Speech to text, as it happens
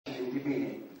simte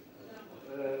bine.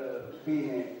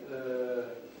 Bine.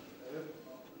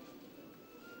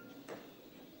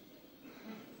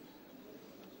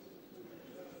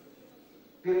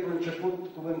 Pentru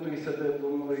început, cuvântul îi se dă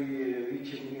domnului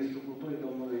viceministru culturii,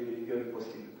 domnului Gheorghe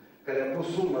Costin, care a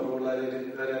pus umărul la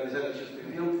realizarea acestui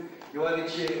film,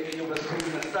 deoarece eu vă spun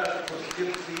din start posibil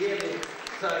să ele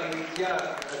s-a inițiat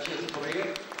acest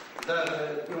proiect, dar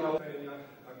până la urmă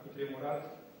a cutremurat,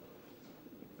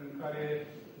 în care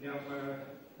ne-am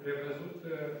revăzut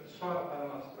soarta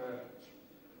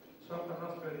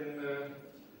noastră din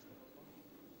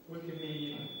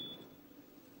ultimii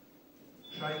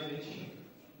 60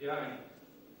 de ani.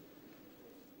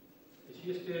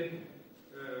 Deci este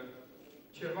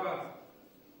ceva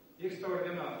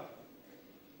extraordinar.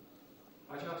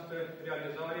 Această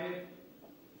realizare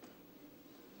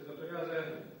se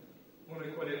datorează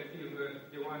unui colectiv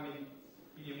de oameni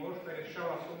inimoși care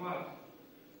și-au asumat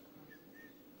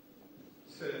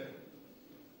să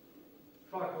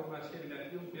facă un asemenea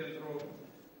film pentru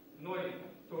noi,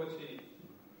 toții.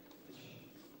 Deci,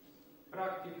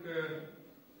 practic,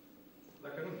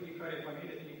 dacă nu fiecare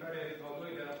familie, fiecare al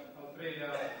doilea, al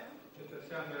treilea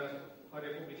cetățean al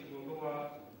Republicii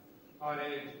Moldova are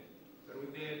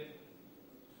rude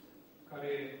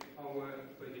care au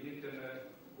pătimit în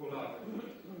gulag.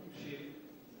 Și,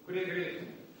 cu regret,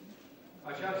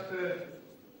 această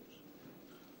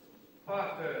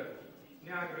pată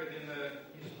neagră din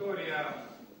istoria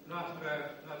noastră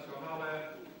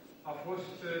națională a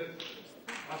fost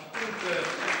ascunsă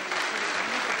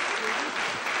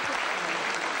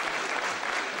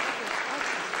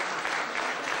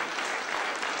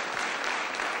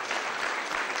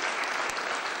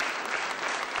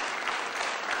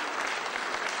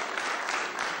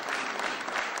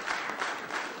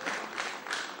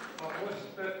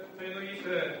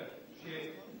și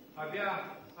abia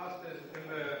astăzi, în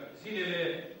zilele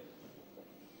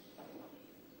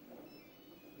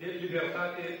de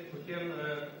libertate, putem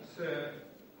să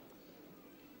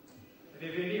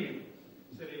revenim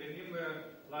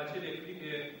la acele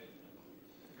clipe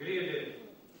grele.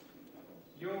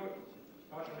 Eu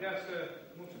aș vrea să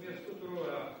mulțumesc tuturor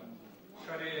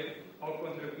care au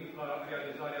contribuit la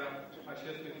realizarea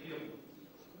acestui film.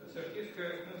 Să știți că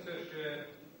însăși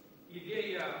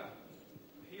ideea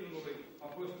filmului a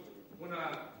fost una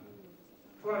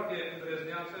foarte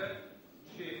îndrăzneață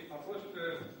și a fost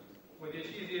o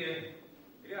decizie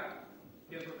grea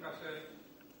pentru ca să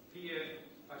fie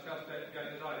această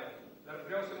realizare. Dar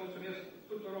vreau să mulțumesc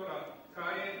tuturor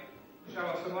care și-au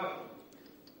asumat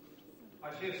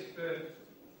acest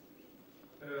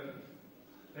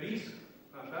risc,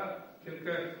 așa,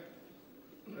 fiindcă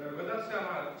vă dați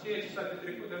seama ceea ce s-a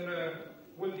petrecut în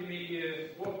ultimii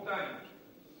 8 ani,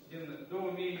 din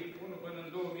 2001 până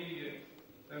în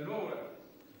 2009.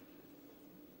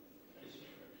 Deci,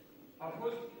 a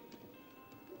fost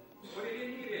o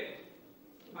revenire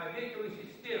a vechiului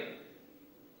sistem.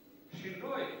 Și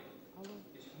noi,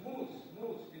 deci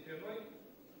mulți dintre noi,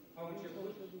 au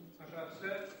început așa să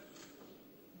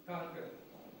tacă,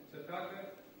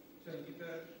 să închită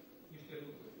niște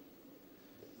lucruri.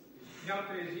 Deci, ne-am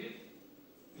trezit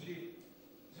și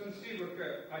sunt sigur că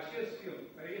acest film,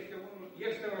 care este unul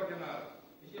extraordinar,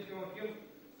 deci este un film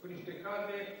cu niște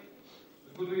cadre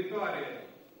zguduitoare,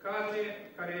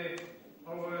 cadre care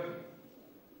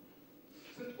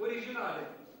sunt originale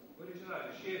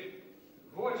și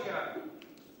vocea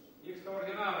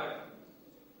extraordinară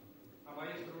a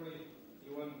maestrului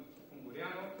Ion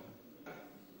Ungureanu,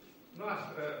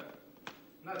 noastră,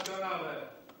 națională,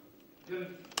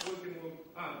 din ultimul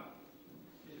an.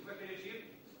 Deci vă felicit,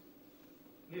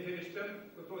 ne felicităm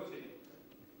cu toții.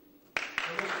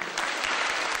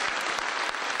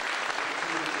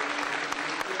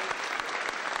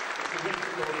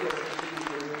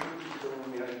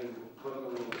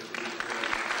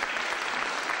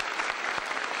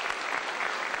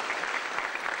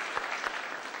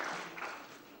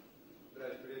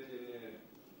 Dragi prieteni,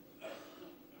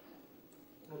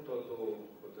 nu totul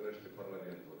hotărăște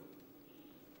Parlamentul.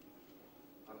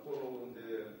 Acolo unde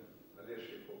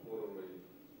aleșii poporului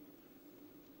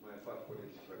mai fac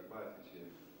politici pragmatice,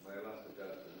 mai lasă de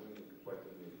altă mâini, că poate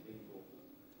nu e timpul.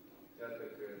 Iată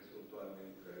că sunt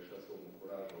oameni care își asumă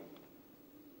curajul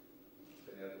să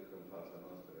ne aducă în fața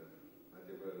noastră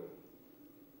adevărul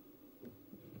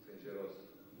sângeros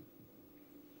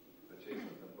a ce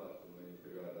s-a întâmplat cu noi în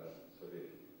perioada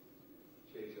sovietică.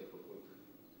 Ceea ce au făcut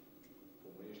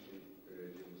comuniștii pe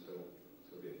regimul său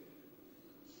sovietic.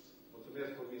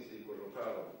 Mulțumesc Comisiei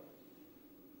Cojocarul.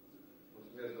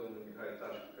 Mulțumesc domnului Mihai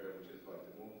Tașcu, care a muncit foarte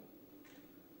mult.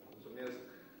 Mulțumesc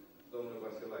domnului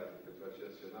Vasilache pentru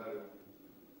acest scenariu.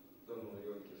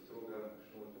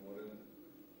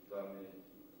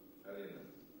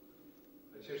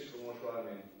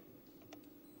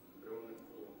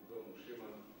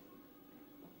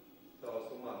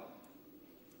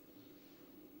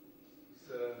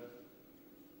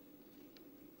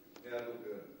 ne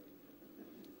aducă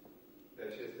pe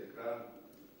acest ecran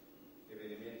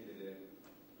evenimentele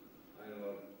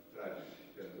anilor tragici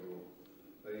pentru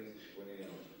părinții și bunii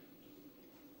noștri.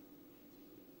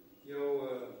 Eu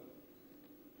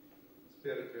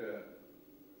sper că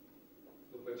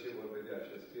după ce vor vedea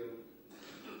acest film,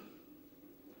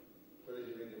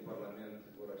 colegii mei din Parlament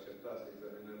vor accepta să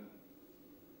examinăm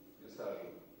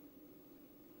mesajul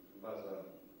în baza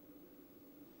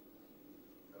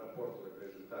raportului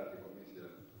prezentat de Comisia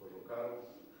Cojocaru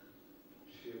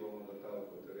și vom adopta o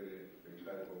hotărâre prin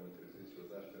care vom întrezi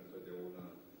odată pentru totdeauna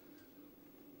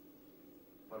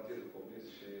Partidul Comunist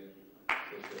și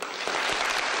Societatea.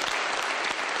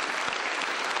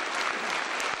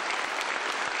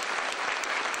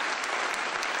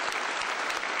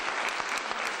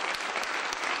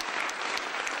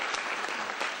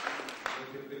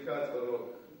 Multiplicați, vă rog,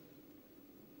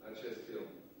 acest film.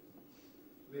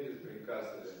 Mergeți prin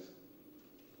casele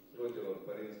rudelor,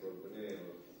 părinților,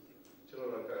 buneilor,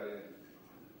 celor care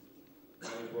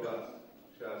manipulați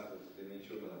și astăzi de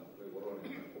minciuna lui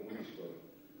Voronin, a comuniștilor,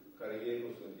 care ei nu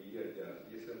sunt de ieri de azi,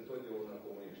 ei sunt totdeauna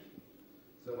comuniști.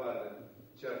 Să vadă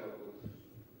ce a făcut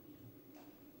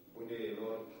buneii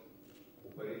lor cu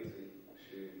părinții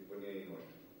și buneii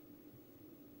noștri.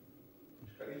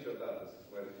 Și ca niciodată să se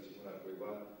mai ridice mâna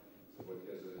cuiva să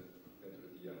voteze pentru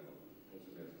diavol.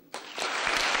 Mulțumesc!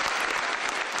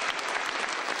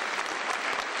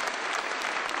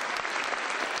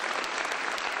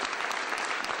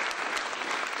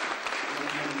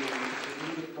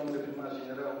 Domnule primar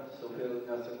general, să oferă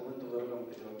dumneavoastră cuvântul, vă rugăm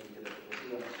câteva minute dacă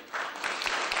posibil.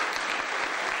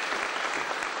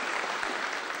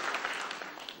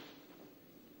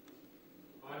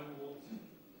 Ani mulți,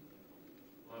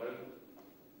 mă rând,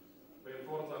 prin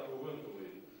forța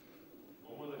cuvântului,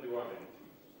 o mână de oameni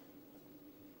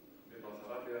din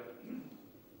Basarabia,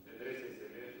 din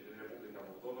RSSM și din Republica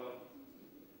Moldova,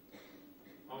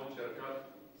 au încercat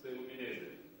să ilumineze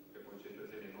pe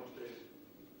concetățenii noștri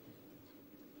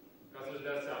ca să-și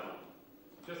dea seama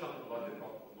ce s-a întâmplat de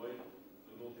fapt cu noi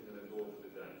în ultimele 200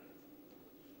 de ani.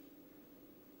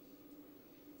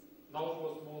 N-au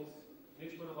fost mulți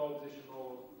nici până la 89,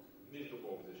 nici după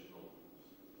 89.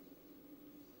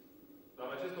 Dar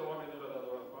acestor oameni nu le-a dat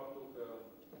doar faptul că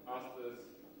astăzi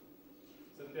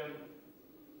suntem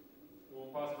cu un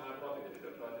pas mai aproape de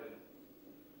libertate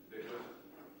decât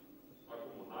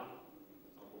acum un an,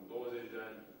 acum 20 de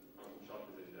ani, acum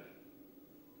 70 de ani.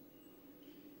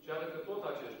 Și iată că tot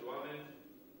acești oameni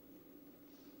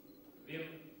vin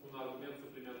cu un argument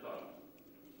suplimentar.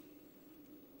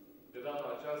 De data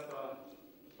aceasta,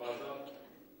 bazat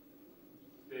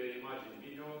pe imagini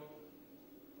video,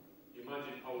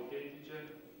 imagini autentice,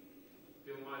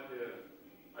 filmate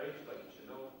aici, la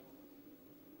Chisinau,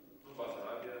 în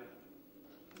Basarabia.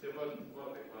 Se văd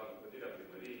foarte clar clădirea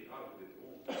primăriei, arcul de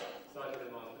triumf, satele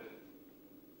noastre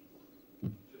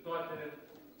și toate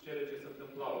cele ce se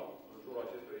întâmplau în jurul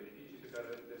acestor edificii pe care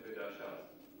le putem vedea și azi.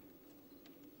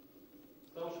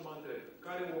 Stau și mă întreb,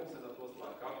 care om sănătos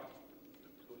la cap,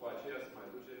 după aceea se mai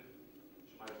duce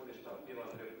și mai pune ștapila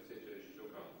în dreptul secere și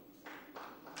ciocan?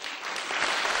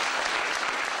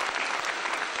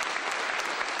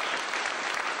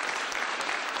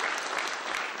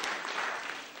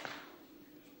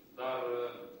 Dar,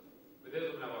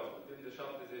 vedeți dumneavoastră, timp de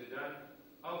 70 de ani,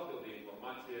 altfel de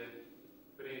informație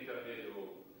prin intermediul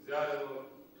ziarelor,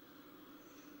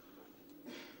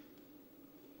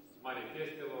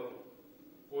 manifestelor,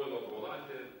 foilor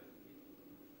volante,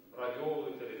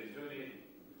 radioului, televiziunii,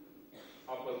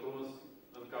 a pătruns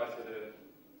în casele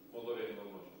moldovenilor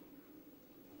noștri.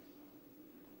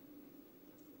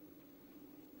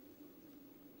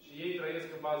 Și ei trăiesc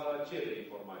în baza acelei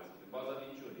informații, în baza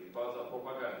minciunii, în baza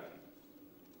propagandei.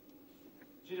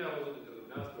 Cine a văzut dintre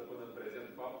dumneavoastră până în prezent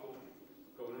faptul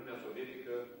că Uniunea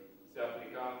Sovietică se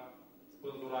aplica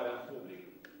spânzurarea în public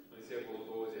în secolul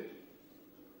 20?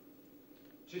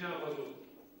 Cine a văzut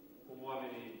cum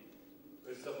oamenii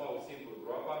își săpau singur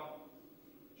groapa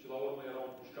și la urmă erau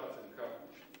împușcați în cap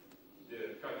de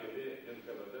KGB,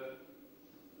 NKVD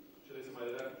și le se mai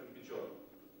dădea cu un picior,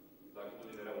 dacă nu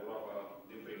nimereau groapa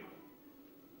din prima?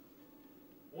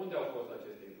 Unde au fost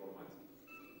aceste informații?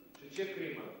 Și ce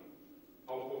crimă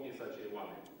au comis acei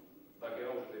oameni? Dacă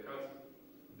erau judecați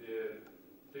de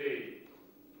 3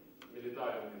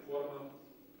 militari în uniformă,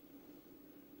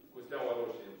 cu steaua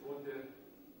roșie în frunte,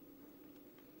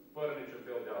 fără niciun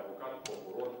fel de avocat,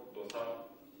 procuror, dosar.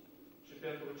 Și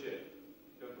pentru ce?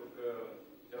 Pentru că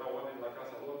erau oameni la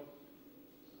casa lor,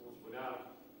 cum spunea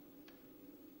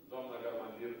doamna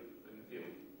Garmandir în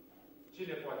film.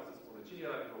 Cine poate să spună? Cine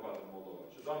era vinovat în Moldova?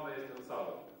 Și doamna este în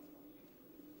sală.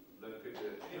 Dar câte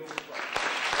film,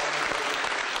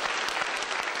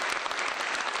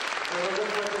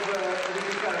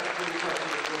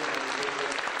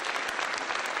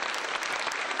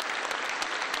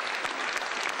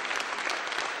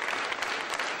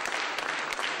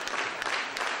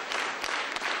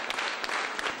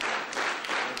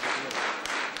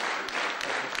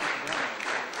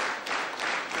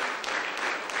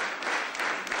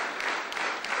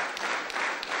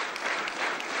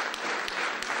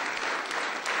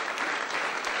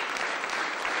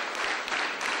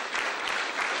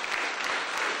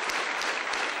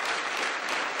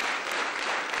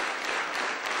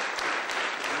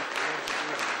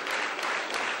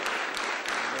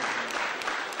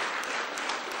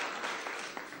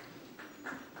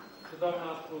 doamna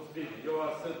a spus, bine, eu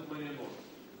sunt mâine nu.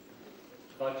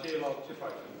 Dar ceilalți ce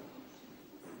facem?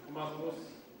 Cum a spus,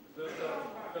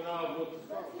 că n-a avut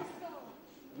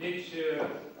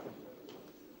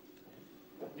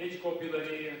nici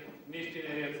copilărie, nici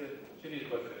tinerețe și nici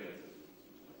bătrânețe.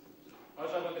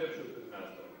 Așa vă întreb și eu pe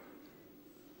dumneavoastră.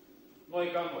 Noi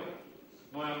ca noi.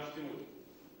 Noi am știut.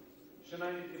 Și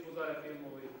înainte de difuzarea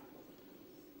filmului,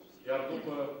 iar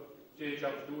după ceea ce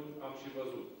am știut, am și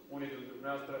văzut. Unii dintre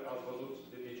dumneavoastră ați văzut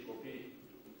de mici copii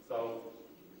sau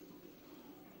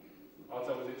ați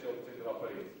auzit cel puțin de la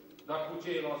părinți. Dar cu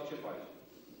ceilalți ce faci?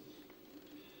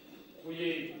 Cu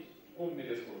ei cum ne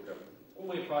descurcăm? Cum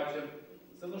îi facem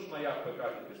să nu-și mai ia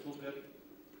păcate pe suflet,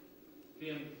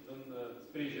 fiind în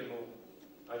sprijinul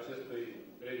acestui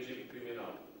regim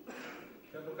criminal?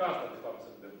 Pentru că asta, de fapt,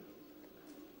 suntem.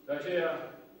 De aceea,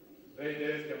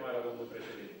 reiterez chemarea domnului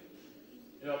președinte.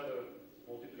 Iată,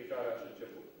 multiplicarea și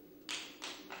început.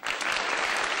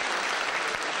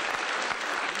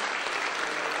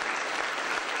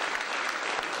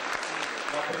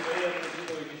 La premiera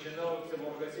Studioului Chisinau se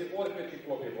vor găsi oricâte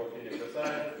copii vor fi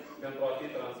necesare pentru a fi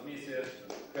transmise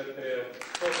către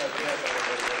toți aceia care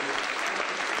vor dori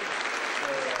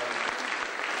să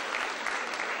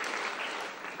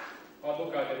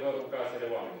aducă adevărul în casele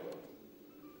oamenilor.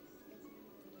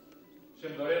 Și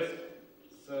îmi doresc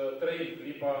să trăim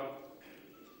clipa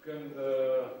când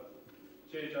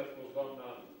ceea ce a spus doamna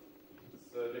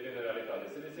să devină realitate.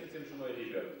 Să ne simțim și noi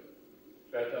liberi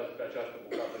pe această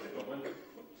bucată de pământ,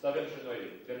 să avem și noi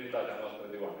demnitatea noastră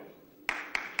de oameni.